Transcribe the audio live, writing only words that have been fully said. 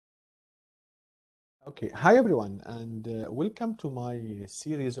Okay, hi everyone, and welcome to my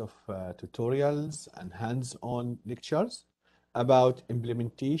series of tutorials and hands-on lectures about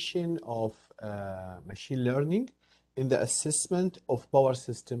implementation of machine learning in the assessment of power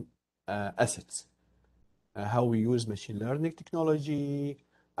system assets. How we use machine learning technology,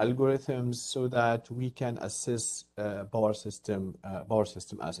 algorithms, so that we can assess power system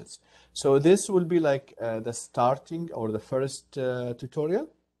assets. So this will be like the starting or the first tutorial,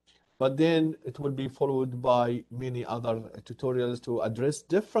 but then it will be followed by many other tutorials to address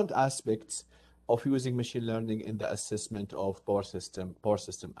different aspects of using machine learning in the assessment of power system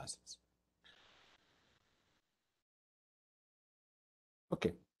assets.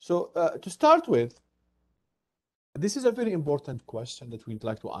 Okay, so to start with, this is a very important question that we'd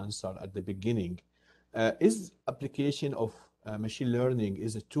like to answer at the beginning. Is application of machine learning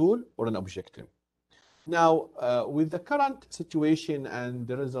is a tool or an objective? Now, with the current situation, and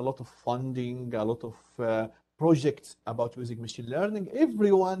there is a lot of funding, a lot of projects about using machine learning,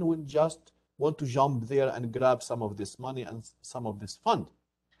 everyone will just want to jump there and grab some of this money and some of this fund.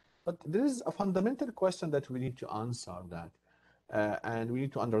 But there is a fundamental question that we need to answer that, and we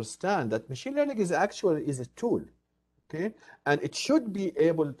need to understand that machine learning is actually is a tool, okay, and it should be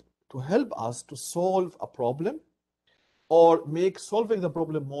able to help us to solve a problem or make solving the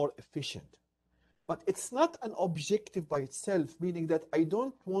problem more efficient. But it's not an objective by itself, meaning that I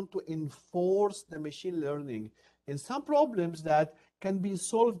don't want to enforce the machine learning in some problems that can be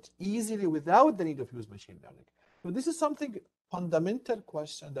solved easily without the need of use machine learning. So this is something fundamental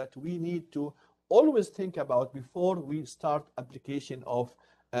question that we need to always think about before we start application of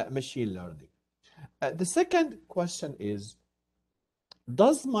machine learning. The second question is,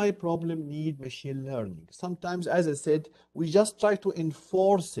 does my problem need machine learning? Sometimes, as I said, we just try to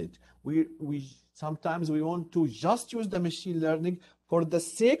enforce it. We sometimes we want to just use the machine learning for the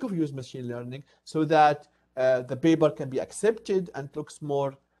sake of use machine learning so that the paper can be accepted and looks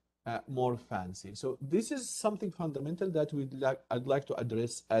more fancy. So this is something fundamental that I'd like to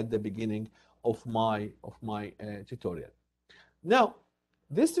address at the beginning of my tutorial. Now,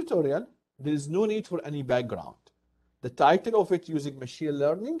 this tutorial, there is no need for any background. The title of it, using machine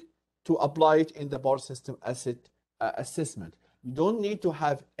learning to apply it in the power system asset assessment. You don't need to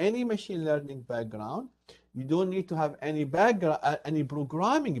have any machine learning background. You don't need to have any background, any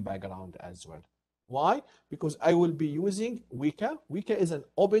programming background as well. Why? Because I will be using WEKA. WEKA is an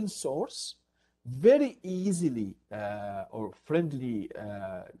open source, very easily or friendly.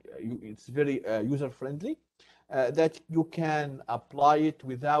 It's very user friendly. That you can apply it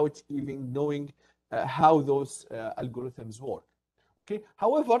without even knowing how those algorithms work. Okay.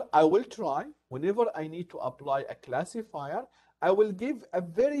 However, I will try whenever I need to apply a classifier, I will give a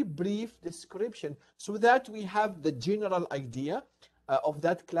very brief description so that we have the general idea of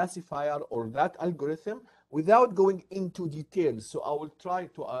that classifier or that algorithm without going into details. So I will try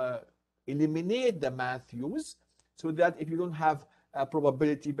to eliminate the math use so that if you don't have a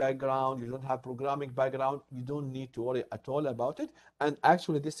probability background, you don't have programming background, you don't need to worry at all about it. And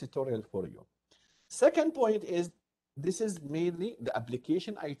actually, this tutorial for you. Second point is, this is mainly the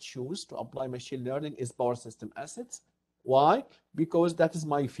application I choose to apply machine learning is power system assets. Why? Because that is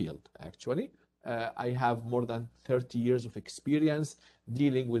my field, actually. I have more than 30 years of experience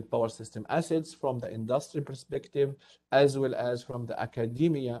dealing with power system assets from the industry perspective, as well as from the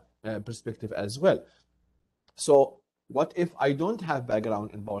academia perspective as well. So what if I don't have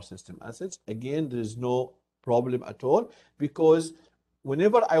background in power system assets? Again, there is no problem at all, because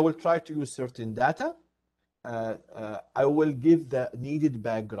whenever I will try to use certain data, I will give the needed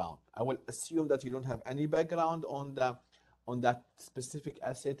background. I will assume that you don't have any background on that specific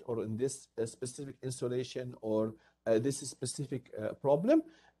asset or in this specific installation or this specific problem,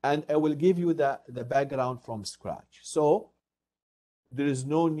 and I will give you the background from scratch. So there is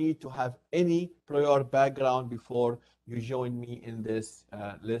no need to have any prior background before you join me in this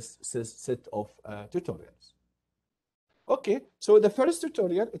set of tutorials. Okay, so the first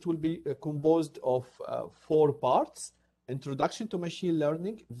tutorial, it will be composed of 4 parts. Introduction to machine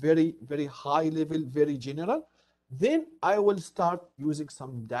learning, very, very high level, very general. Then I will start using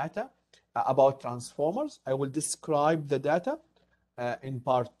some data about transformers. I will describe the data in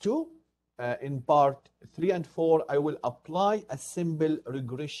part 2. In part 3 and 4, I will apply a simple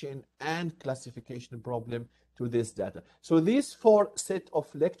regression and classification problem to this data. So these 4 set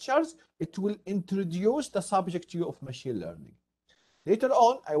of lectures, it will introduce the subject to you of machine learning. Later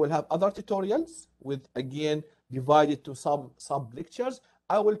on, I will have other tutorials with, again, divided to some sub-lectures.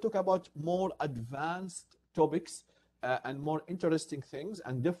 I will talk about more advanced topics and more interesting things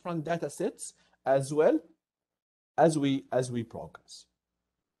and different data sets as well as we progress.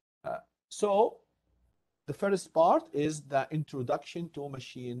 So the first part is the introduction to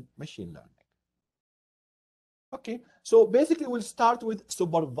machine learning. Okay, so basically we'll start with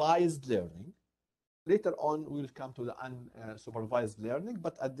supervised learning. Later on, we'll come to the unsupervised learning,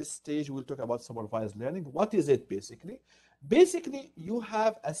 but at this stage, we'll talk about supervised learning. What is it basically? Basically, you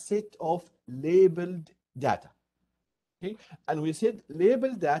have a set of labeled data. Okay, and we said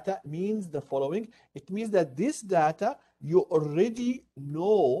labeled data means the following. It means that this data, you already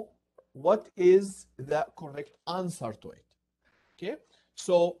know what is the correct answer to it. Okay,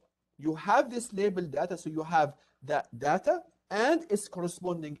 so you have this labeled data, so you have the data and its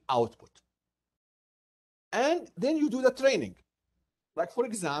corresponding output. And then you do the training. Like for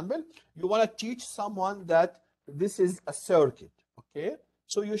example, you want to teach someone that this is a circuit, okay?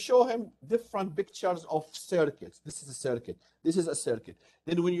 So you show him different pictures of circuits. This is a circuit, this is a circuit.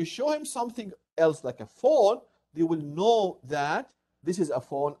 Then when you show him something else like a phone, they will know that this is a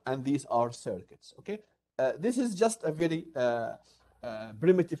phone and these are circuits, okay? This is just a very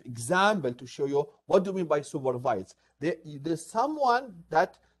primitive example to show you what do we mean by supervised. There's someone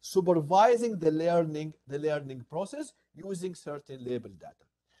that supervising the learning process using certain labeled data.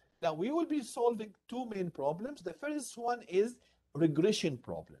 Now we will be solving two main problems. The first one is regression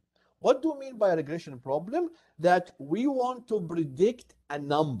problem. What do we mean by a regression problem? That we want to predict a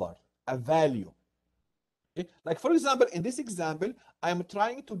number, a value. Okay? Like for example, in this example, I'm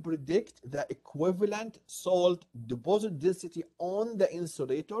trying to predict the equivalent salt deposit density on the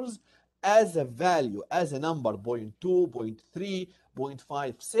insulators as a value, as a number, 0.2, 0.3,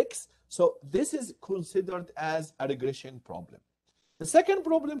 0.56. So this is considered as a regression problem. The second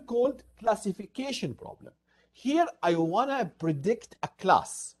problem called classification problem. Here I want to predict a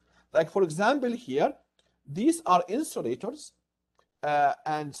class. Like for example here, these are insulators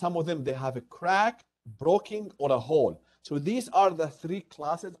and some of them, they have a crack, broken, or a hole. So these are the three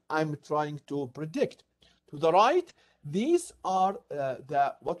classes I'm trying to predict. To the right, these are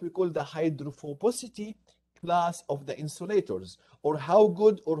what we call the hydrophobicity class of the insulators, or how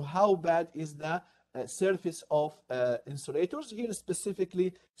good or how bad is the surface of insulators. Here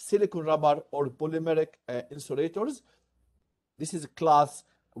specifically silicon rubber or polymeric insulators. This is a class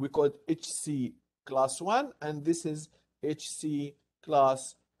we call it HC class 1, and this is HC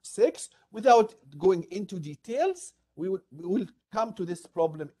class 6. Without going into details, we will come to this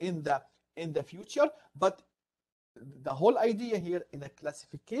problem in the future, but the whole idea here in a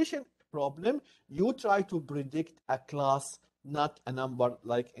classification problem, you try to predict a class, not a number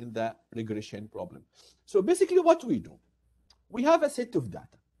like in the regression problem. So basically what we do, we have a set of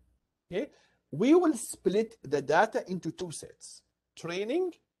data. Okay, we will split the data into two sets,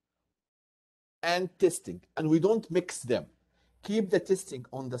 training and testing, and we don't mix them. Keep the testing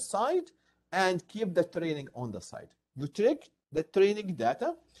on the side and keep the training on the side. You take the training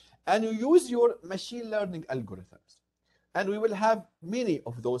data and you use your machine learning algorithms. And we will have many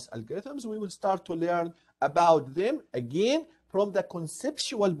of those algorithms. We will start to learn about them again from the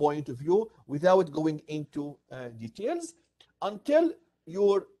conceptual point of view without going into details until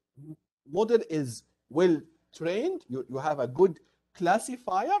your model is well trained, you have a good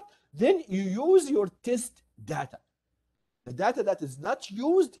classifier, then you use your test data. The data that is not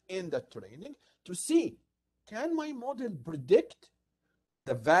used in the training to see, can my model predict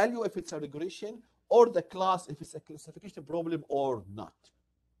the value if it's a regression or the class if it's a classification problem or not.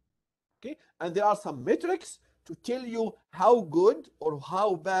 Okay, and there are some metrics to tell you how good or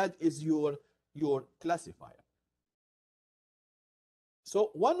how bad is your classifier. So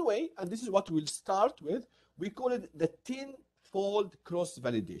one way, and this is what we'll start with, we call it the 10-fold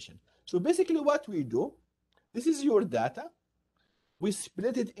cross-validation. So basically what we do, this is your data. We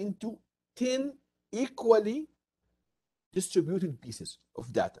split it into 10 equally distributed pieces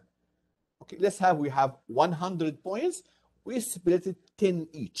of data. Okay, we have 100 points. We split it 10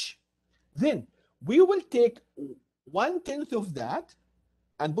 each. Then we will take 1/10 of that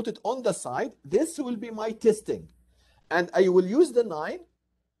and put it on the side. This will be my testing. And I will use the 9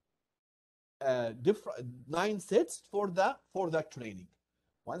 sets for the training.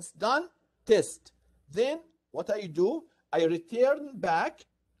 Once done, test. Then what I do, I return back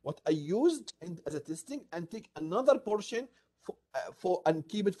what I used as a testing and take another portion and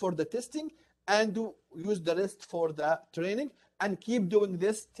keep it for the testing and use the rest for the training and keep doing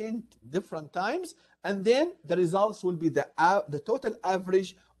this 10 different times. And then the results will be the total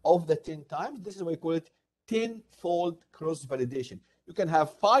average of the 10 times. This is why we call it 10-fold cross-validation. You can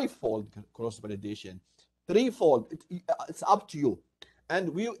have 5-fold cross-validation, 3-fold. It's up to you.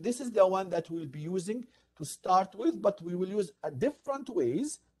 And this is the one that we'll be using to start with, but we will use different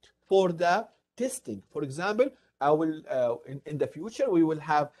ways for the testing. For example, I will in the future we will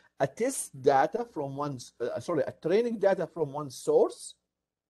have a test data from one a training data from one source,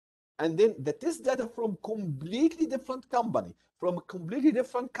 and then the test data from completely different company, from a completely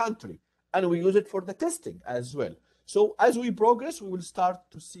different country, and we use it for the testing as well. So as we progress, we will start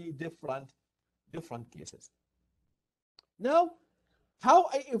to see different cases. Now, how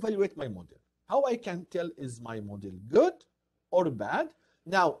I evaluate my model? How I can tell is my model good or bad?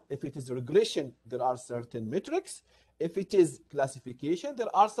 Now, if it is regression, there are certain metrics. If it is classification,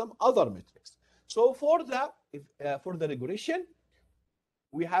 there are some other metrics. So for the regression,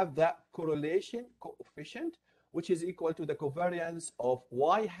 we have the correlation coefficient, which is equal to the covariance of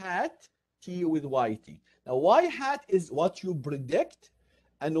y hat t with yt. Now, y hat is what you predict,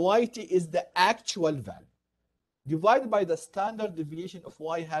 and yt is the actual value, divided by the standard deviation of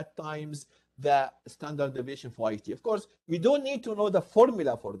y hat times the standard deviation for yt. Of course, you don't need to know the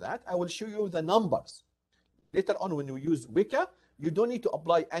formula for that. I will show you the numbers. Later on, when we use WEKA, you don't need to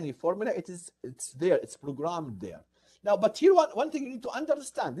apply any formula. It's there. It's programmed there. Now, but here one thing you need to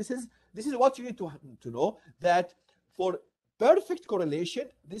understand. This is what you need to know, that for perfect correlation,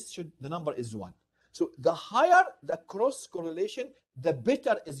 the number is 1. So the higher the cross correlation, the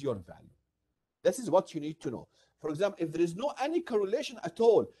better is your value. This is what you need to know. For example, if there is no any correlation at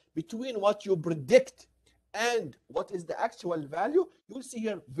all between what you predict and what is the actual value, you will see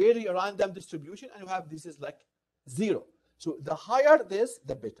here very random distribution, and you have this is like 0. So the higher this,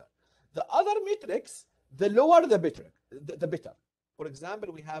 the better. The other metrics, the lower the better. The better. For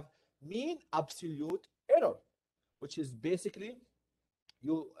example, we have mean absolute error, which is basically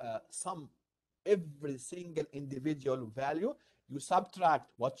you sum every single individual value, you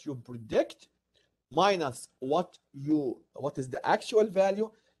subtract what you predict minus what is the actual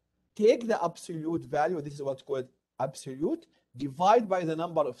value, take the absolute value, this is what's called absolute, divide by the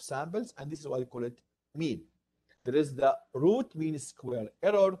number of samples, and this is why we call it mean. There is the root mean square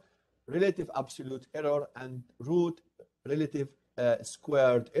error, relative absolute error, and root relative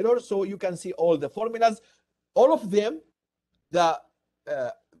squared error. So you can see all the formulas, all of them,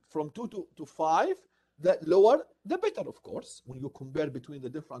 from 2 to 5, the lower the better, of course, when you compare between the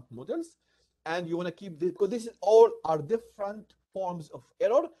different models. And you want to keep this, because this is all are different forms of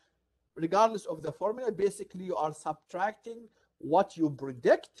error, regardless of the formula. Basically, you are subtracting what you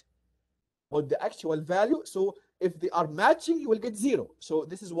predict with the actual value. So if they are matching, you will get 0. So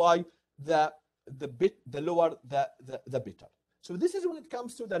this is why the lower the better. So this is when it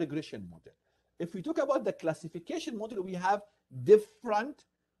comes to the regression model. If we talk about the classification model, we have different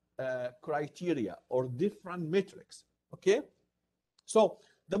criteria or different metrics. Okay, so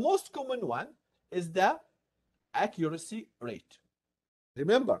the most common one is the accuracy rate.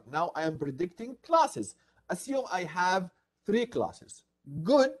 Remember, now I am predicting classes. Assume I have 3 classes: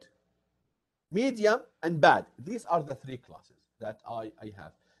 good, medium, and bad. These are the 3 classes that I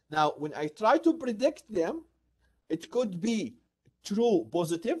have. Now, when I try to predict them, it could be true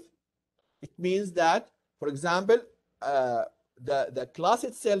positive. It means that, for example, the class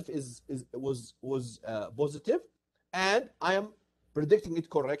itself was positive, and I am predicting it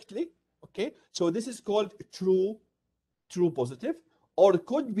correctly. Okay, so this is called true positive, or it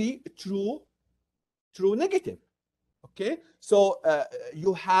could be true negative. Okay, so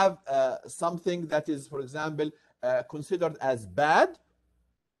you have something that is, for example, considered as bad,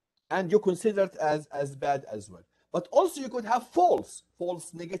 and you consider it as bad as well. But also you could have false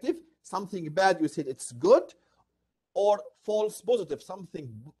negative, something bad, you said it's good, or false positive, something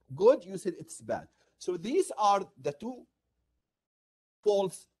good, you said it's bad. So these are the 2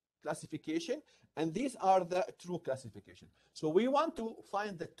 false classification, and these are the true classification. So we want to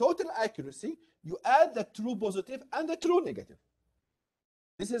find the total accuracy. You add the true positive and the true negative.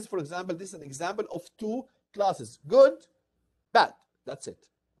 This is, for example, this is an example of 2 classes: good, bad. That's it.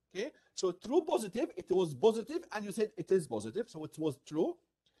 Okay, so true positive, it was positive, and you said it is positive, so it was true.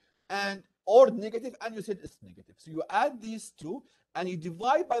 And or negative, and you said it's negative. So you add these 2, and you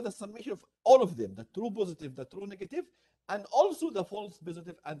divide by the summation of all of them: the true positive, the true negative, and also the false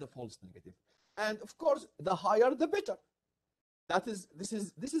positive and the false negative. And of course, the higher the better. This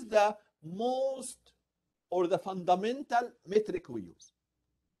is the most, or the fundamental metric we use.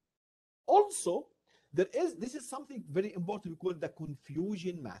 Also, this is something very important we call the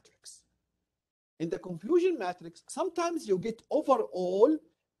confusion matrix. In the confusion matrix, sometimes you get overall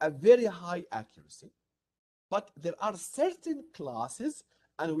a very high accuracy, but there are certain classes,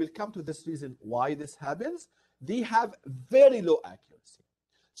 and we'll come to this reason why this happens, they have very low accuracy.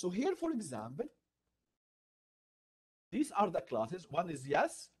 So here, for example, these are the classes. One is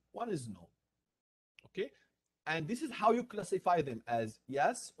yes, one is no. Okay, and this is how you classify them, as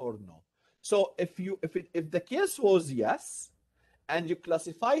yes or no. So if the case was yes, and you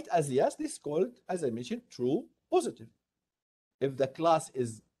classify it as yes, this is called, as I mentioned, true positive. If the class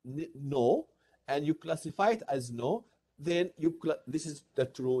is no, and you classify it as no, then this is the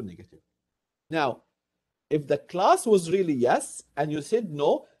true negative. Now, if the class was really yes, and you said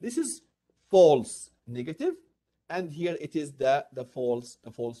no, this is false negative, and here it is the false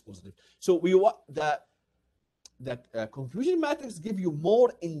positive. So we want the confusion matrix give you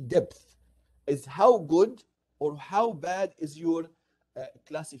more in depth is how good or how bad is your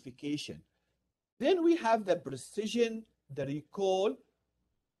classification. Then we have the precision, the recall,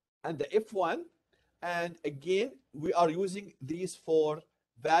 and the F1. And again, we are using these for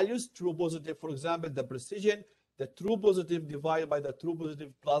values, true positive. For example, the precision, the true positive divided by the true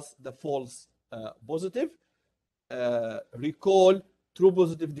positive plus the false positive. Recall, true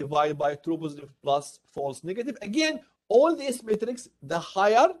positive divided by true positive plus false negative. Again, all these metrics, the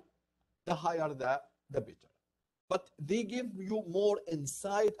higher the better. But they give you more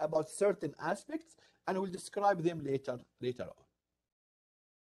insight about certain aspects, and we'll describe them later on.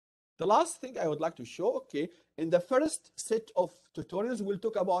 The last thing I would like to show, okay, in the first set of tutorials, we'll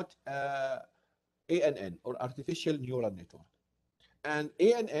talk about ANN, or artificial neural network. And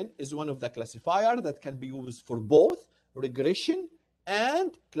ANN is one of the classifiers that can be used for both regression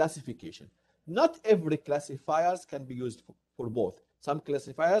and classification. Not every classifiers can be used for both. Some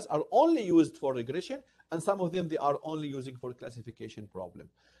classifiers are only used for regression, and some of them they are only using for classification problem.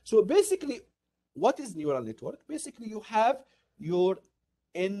 So basically, what is neural network? Basically, you have your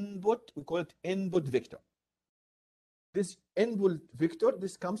input, we call it input vector. This input vector,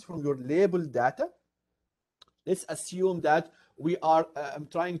 this comes from your labeled data. Let's assume that we are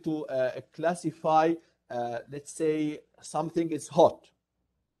trying to classify, let's say something is hot.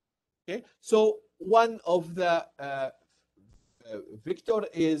 Okay, so one of the vector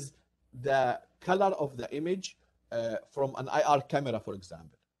is the color of the image from an IR camera, for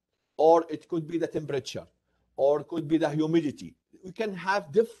example, or it could be the temperature, or it could be the humidity. We can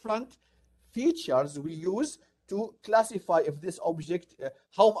have different features we use to classify if this object,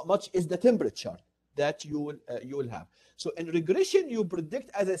 how much is the temperature that you will have. So in regression, you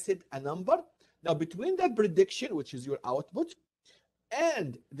predict, as I said, a number. Now between the prediction, which is your output,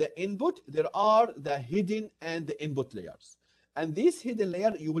 and the input, there are the hidden and the input layers. And this hidden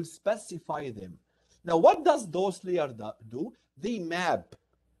layer, you will specify them. Now, what does those layers do? They map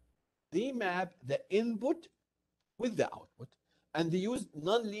the input with the output, and they use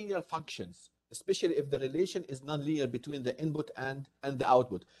nonlinear functions, especially if the relation is nonlinear between the input and the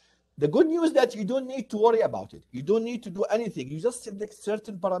output. The good news is that you don't need to worry about it. You don't need to do anything. You just select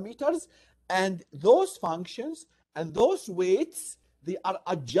certain parameters, and those functions and those weights, they are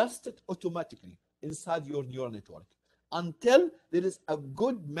adjusted automatically inside your neural network until there is a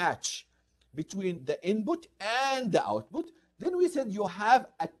good match between the input and the output. Then we said you have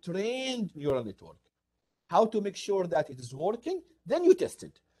a trained neural network. How to make sure that it is working? Then you test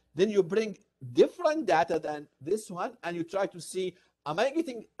it. Then you bring different data than this one, and you try to see, am I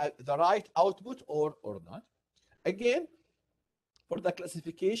getting the right output or not? Again, for the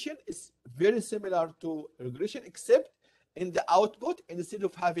classification, it's very similar to regression, except in the output, instead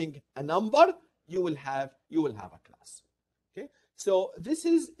of having a number, you will have a class. Okay, so this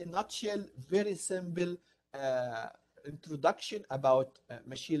is in a nutshell, very simple introduction about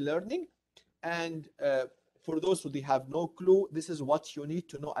machine learning. And for those who have no clue, this is what you need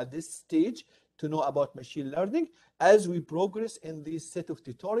to know at this stage to know about machine learning. As we progress in this set of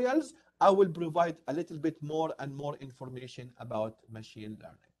tutorials, I will provide a little bit more and more information about machine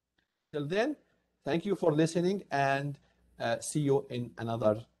learning. Till then, thank you for listening, and see you in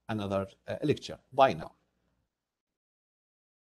another lecture. Bye now.